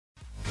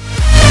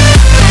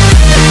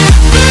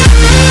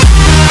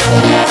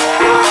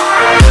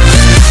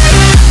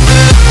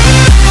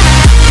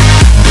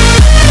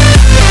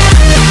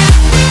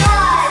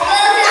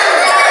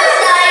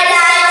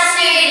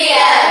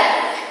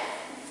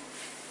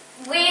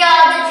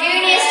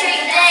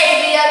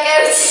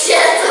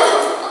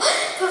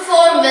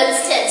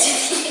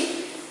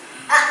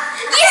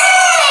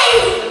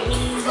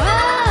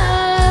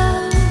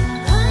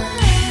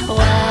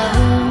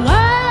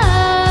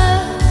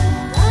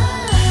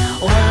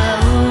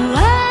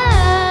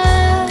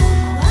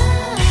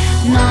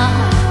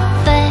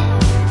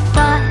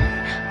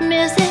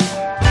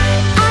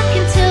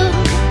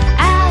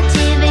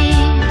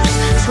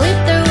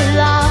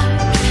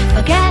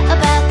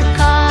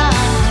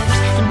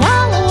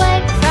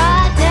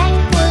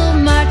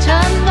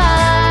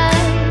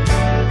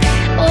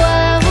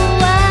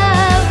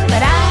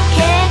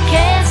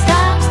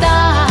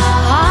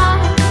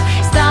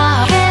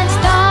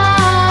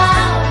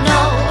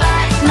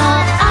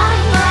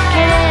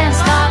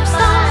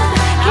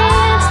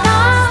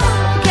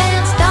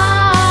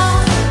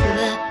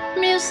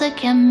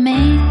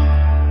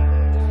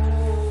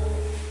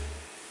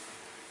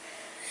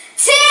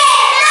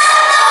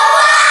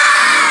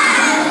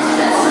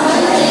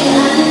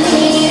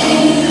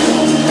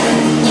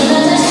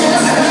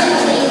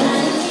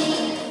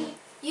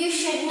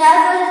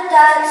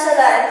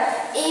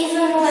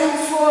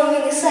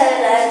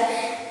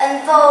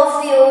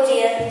Involve the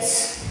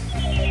audience.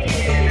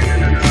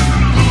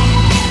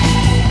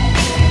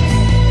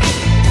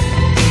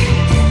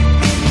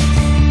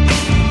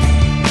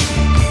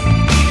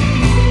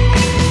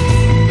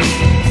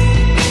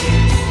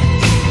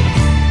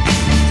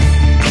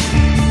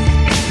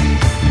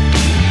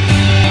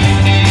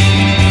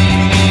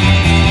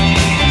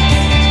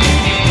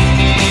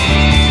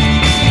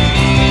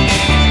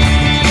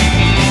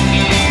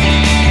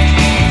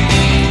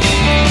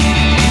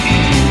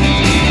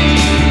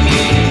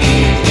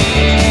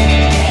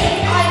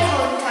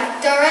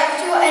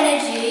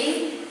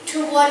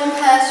 One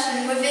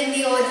person within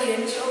the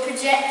audience, or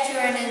project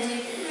your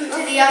energy to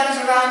the others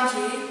around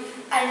you,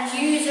 and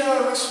use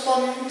or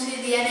respond to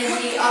the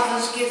energy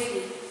others give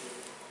you.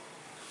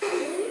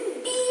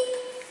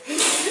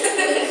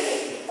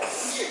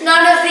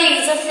 None of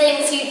these are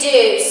things you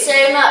do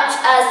so much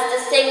as the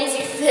things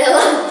you feel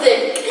and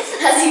think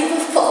as you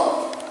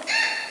perform.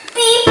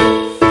 Beep.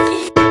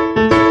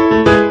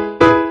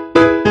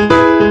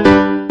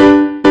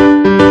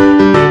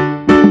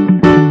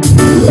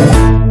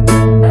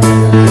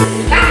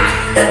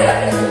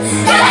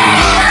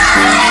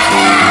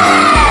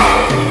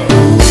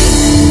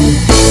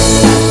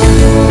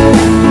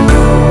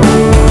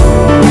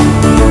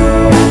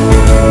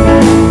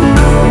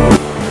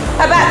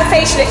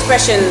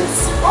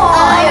 Expressions.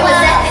 I was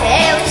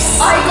epic.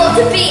 I got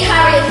to beat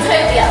Harry and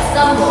Toby at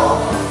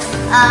Stumble.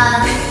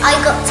 I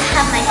got to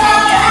have my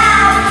hair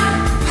done.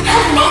 And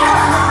have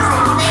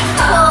makeup. They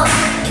talk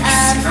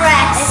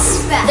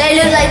express. They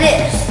look like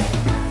this.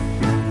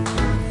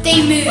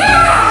 They move.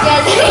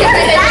 Yeah,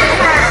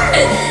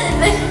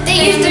 they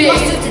use the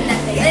muscles in their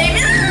face.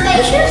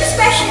 Facial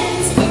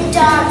expressions in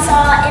dance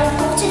are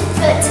important,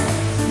 but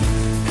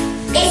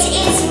it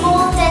is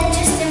more than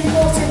just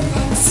important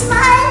than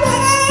smiling.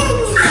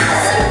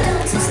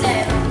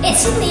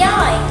 It's in the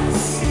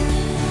eyes.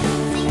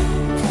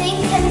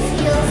 Think and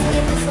feel for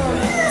your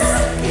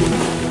performance.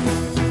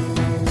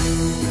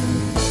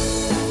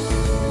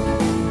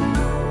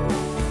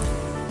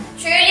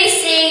 Truly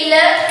see,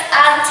 look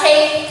and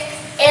take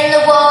in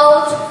the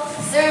world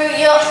through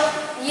your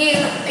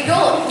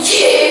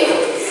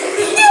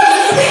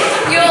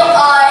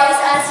eyes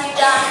as you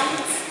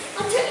dance.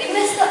 I totally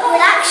messed up.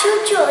 Relax your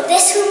jaw.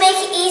 This will make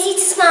it easy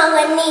to smile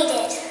when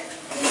needed.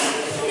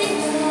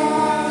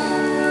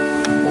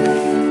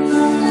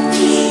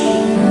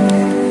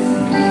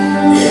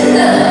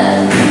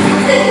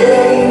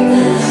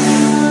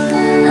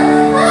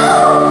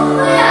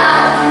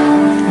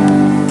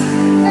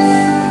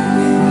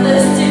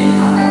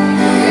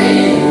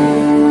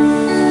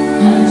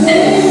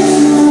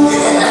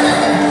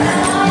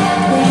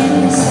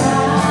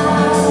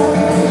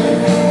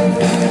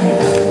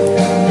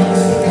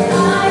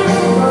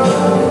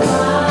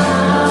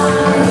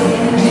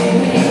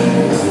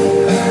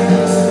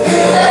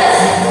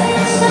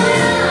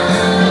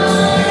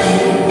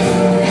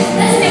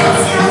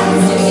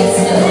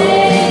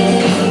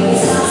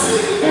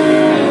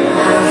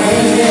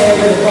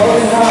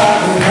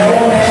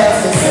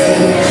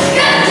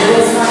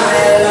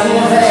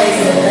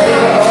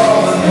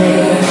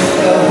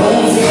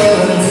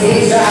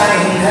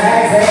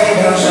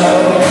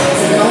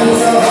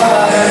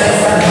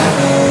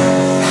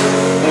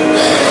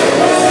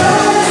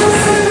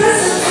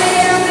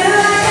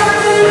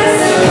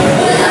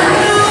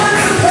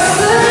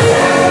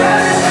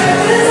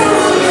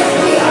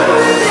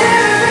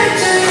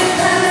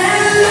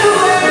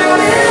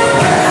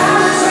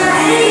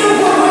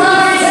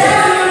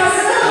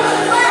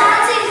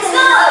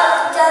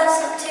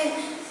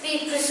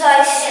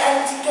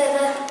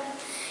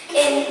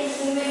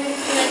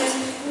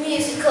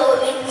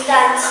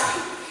 Dance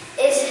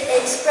is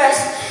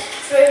expressed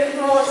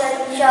through more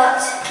than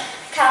just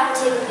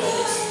counting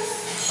beats.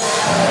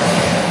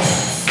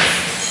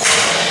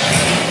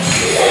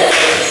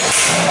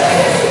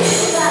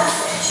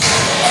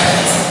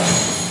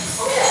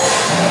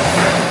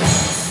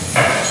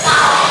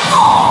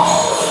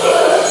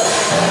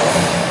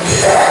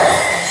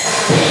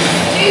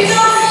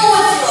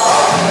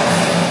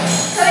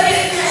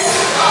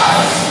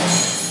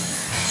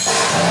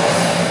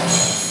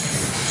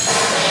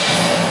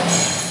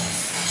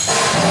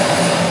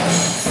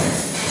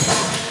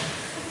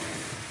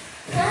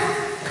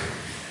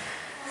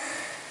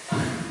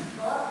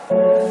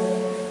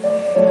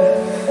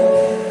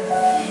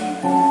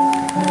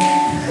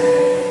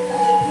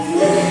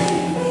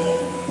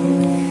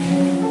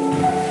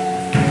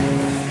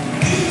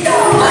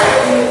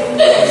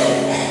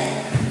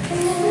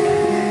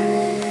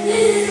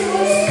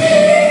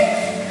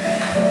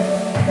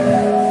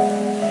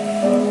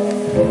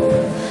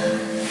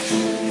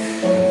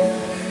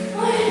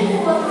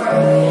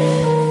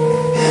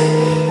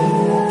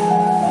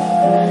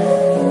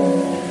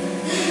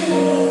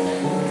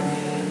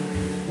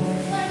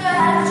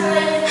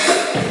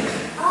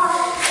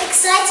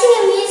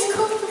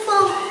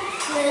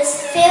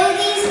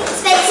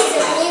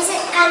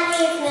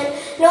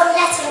 not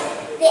letting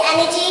the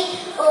energy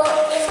or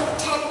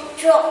intent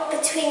drop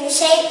between the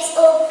shapes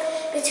or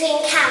between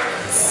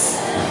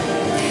counts.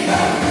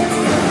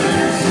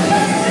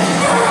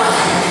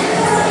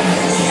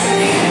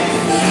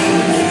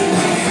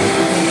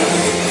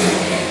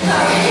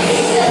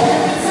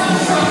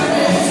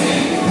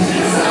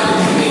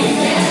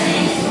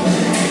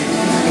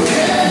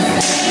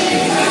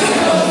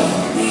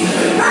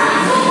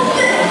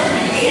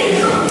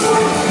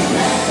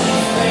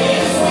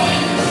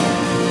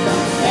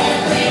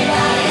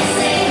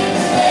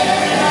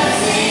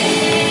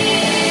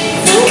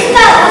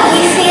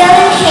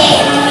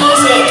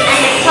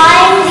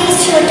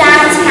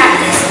 Dance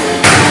practice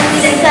will be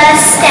the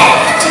first step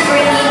to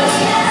bringing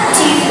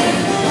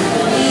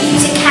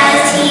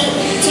musicality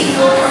to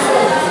your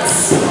performance.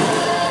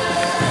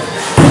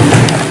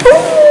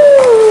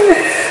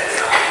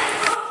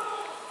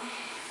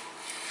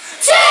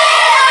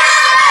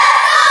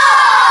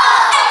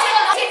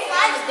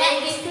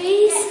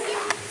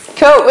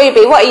 Cool,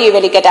 Ruby, what are you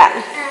really good at?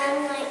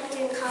 Like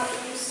doing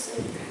cartwheels.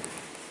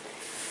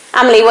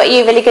 Emily, what are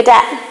you really good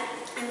at?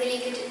 I'm really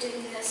good at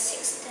doing the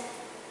 6-step.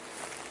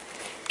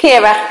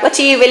 Kira, what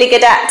are you really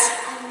good at?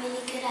 I'm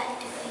really good at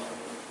doing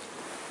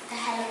the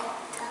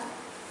helicopter.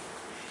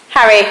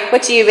 Harry,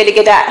 what are you really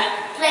good at?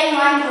 Playing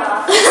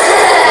Minecraft.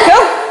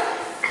 Cool.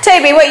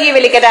 Toby, what are you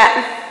really good at?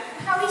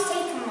 Harry's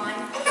taken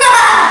mine.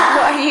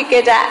 What are you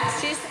good at?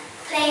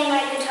 Playing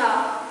my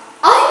guitar.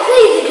 I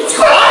play the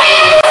guitar.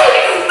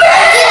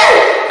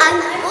 I'm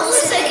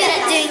also good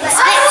at doing the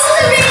split. I'm also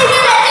really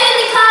good at doing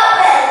the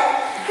cartwheel.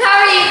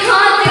 Harry, you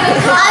can't do a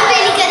cartwheel. I'm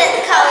really good at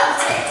the cartwheel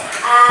too.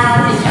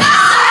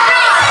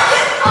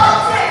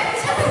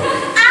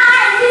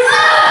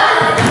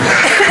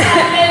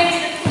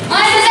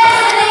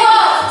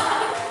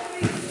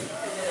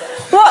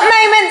 What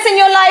moments in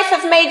your life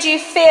have made you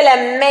feel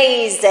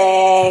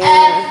amazing?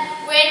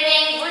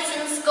 Winning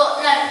Britain's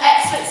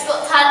Expert's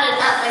Got Talent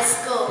at my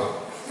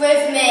school.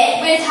 With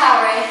me. With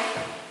Harry.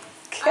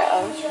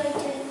 Cool.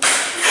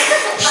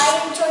 I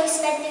enjoy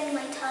spending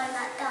my time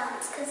at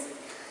dance because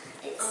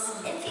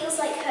it feels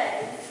like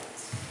home.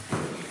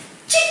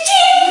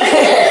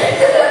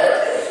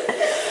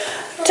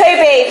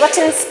 Toby, what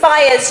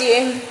inspires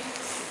you?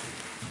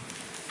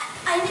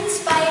 I'm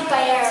inspired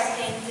by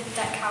aeroplanes, if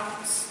that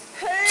counts.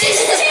 Who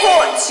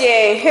supports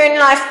you? Who in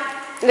life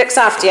looks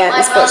after you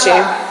and supports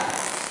you?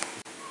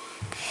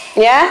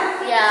 Yeah?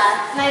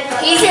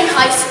 Yeah. He's in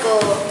high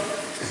school.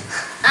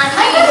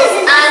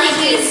 And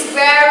he's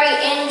very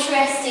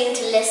interesting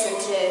to listen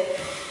to.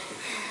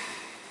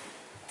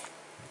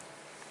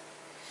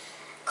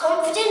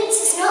 Confidence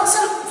is not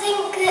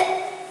something that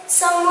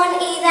someone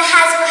either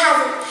has or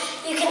hasn't.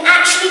 You can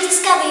actually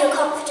discover your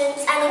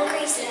confidence and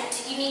increase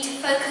it. You need to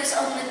focus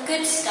on the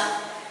good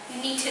stuff.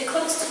 You need to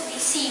constantly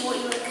see what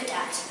you're good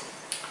at,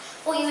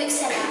 what you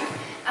excel at,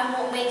 and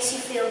what makes you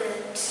feel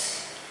good.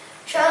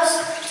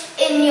 Trust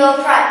in your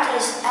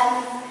practice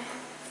and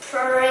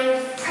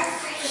preparation.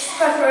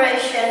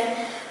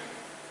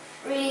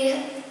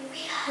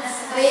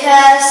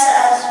 Rehearse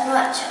as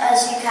much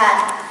as you can.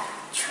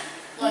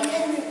 You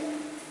can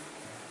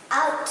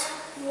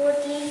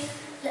outwardly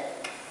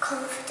look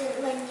confident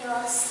when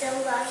you're still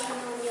working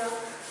on your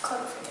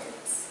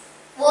confidence.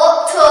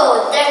 Walk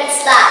tall, don't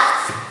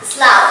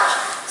slouch.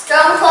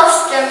 Strong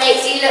posture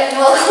makes you look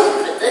more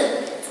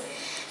confident.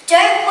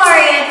 Don't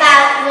worry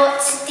about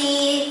what the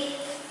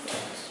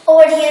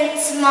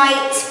audience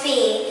might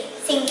be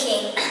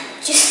thinking.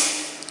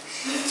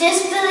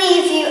 Just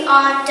believe you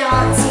are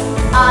dancing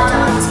your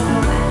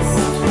best.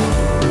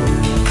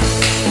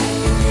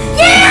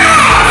 Yes!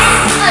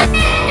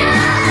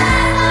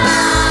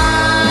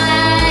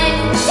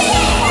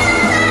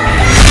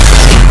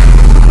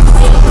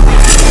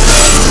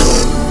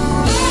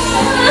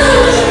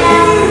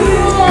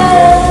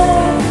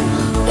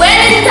 When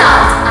in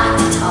doubt,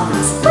 act it out.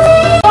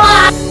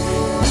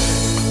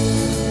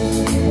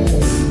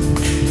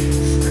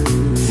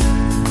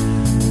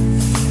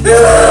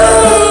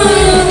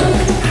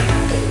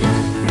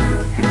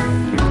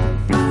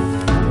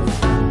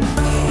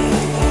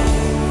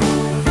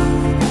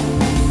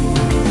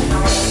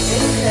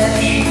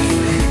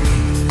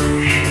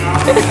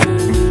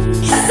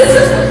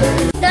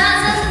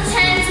 Dancers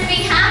tend to be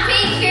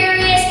happy,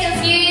 curious,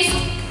 confused,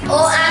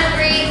 or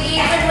angry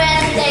even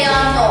when they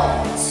are not.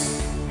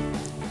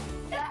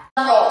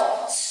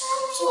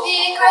 To be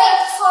a great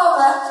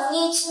performer, you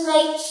need to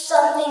make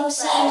something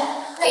seem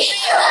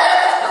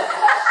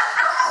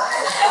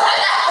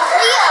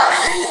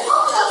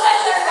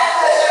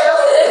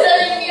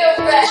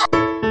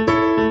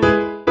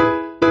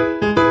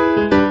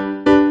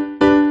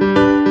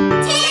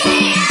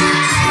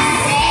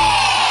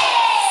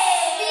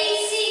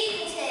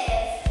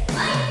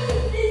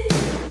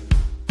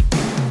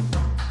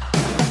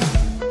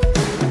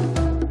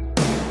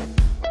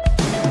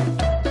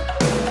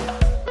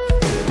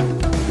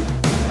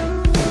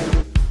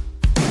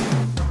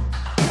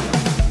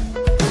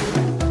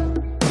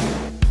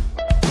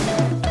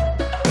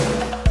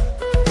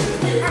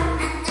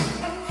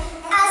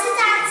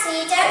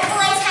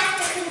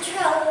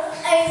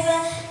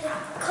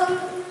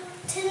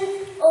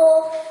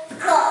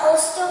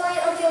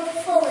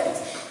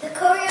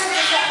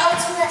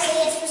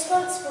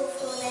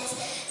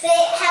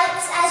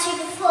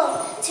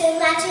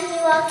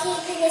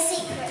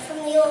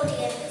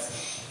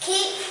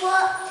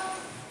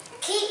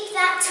Keep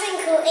that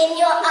twinkle in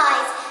your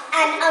eyes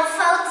and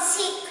unfold the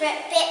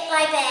secret bit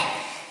by bit.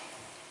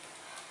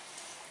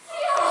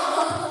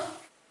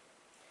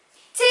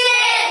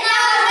 Tip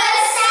number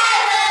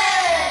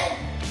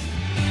 7!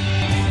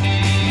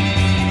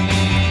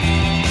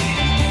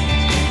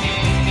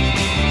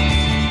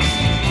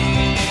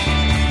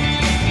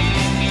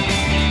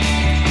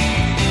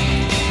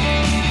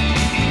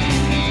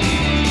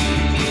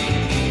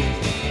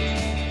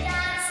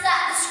 Dance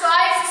that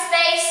describes the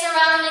space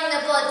surrounding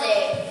the body.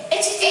 It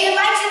is the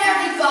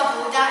imaginary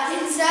bubble that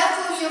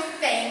encircles your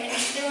fame in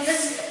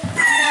stillness and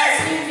as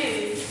you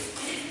move.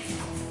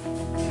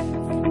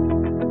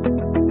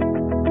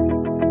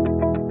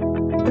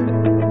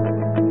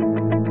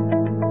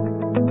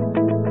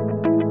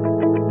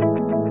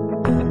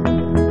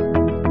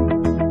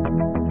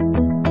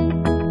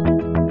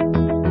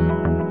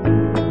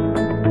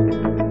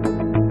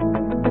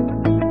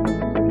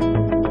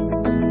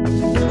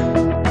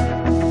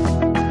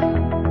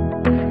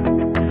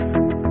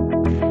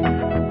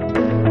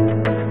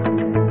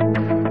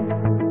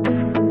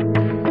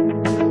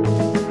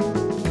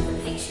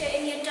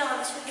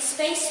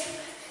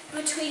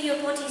 Between your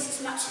bodies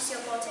as much as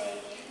your body.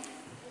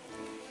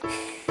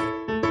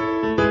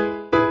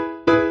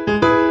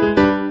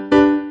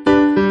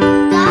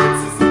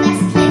 Dance is the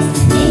best place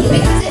to be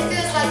Because it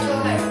feels like your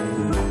home.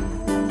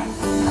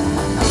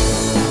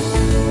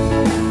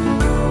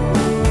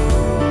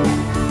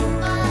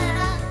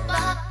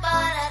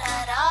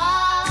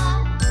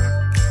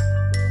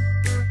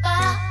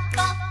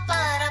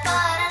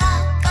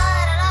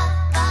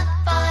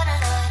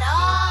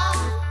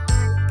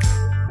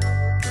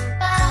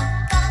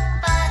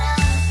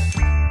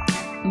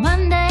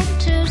 Monday,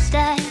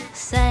 Tuesday,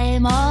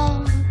 same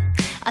old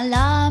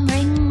alarm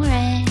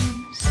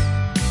rings.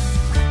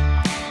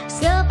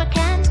 Silver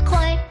cans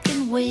clink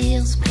and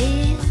wheels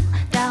peel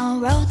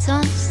down roads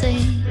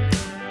unseen.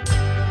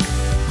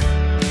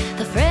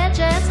 The fridge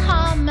is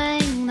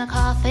humming, the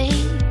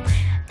coffee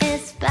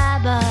is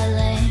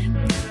babbling.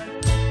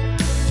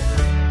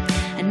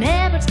 A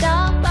neighbor's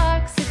dog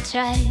barks, a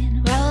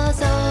train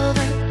rolls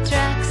over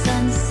tracks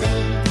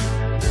unseen.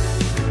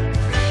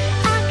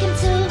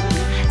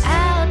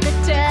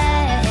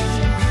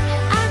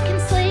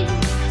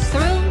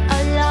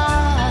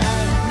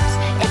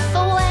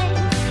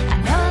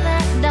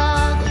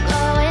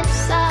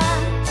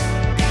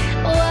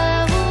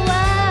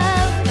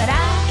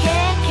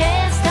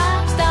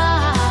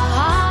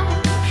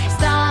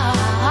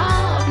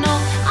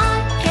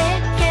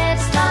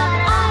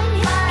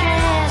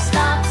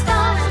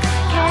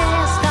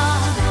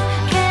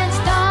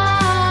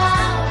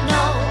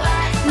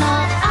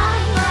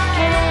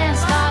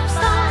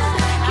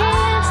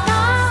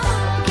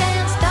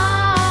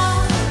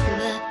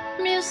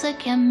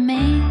 Music and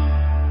me.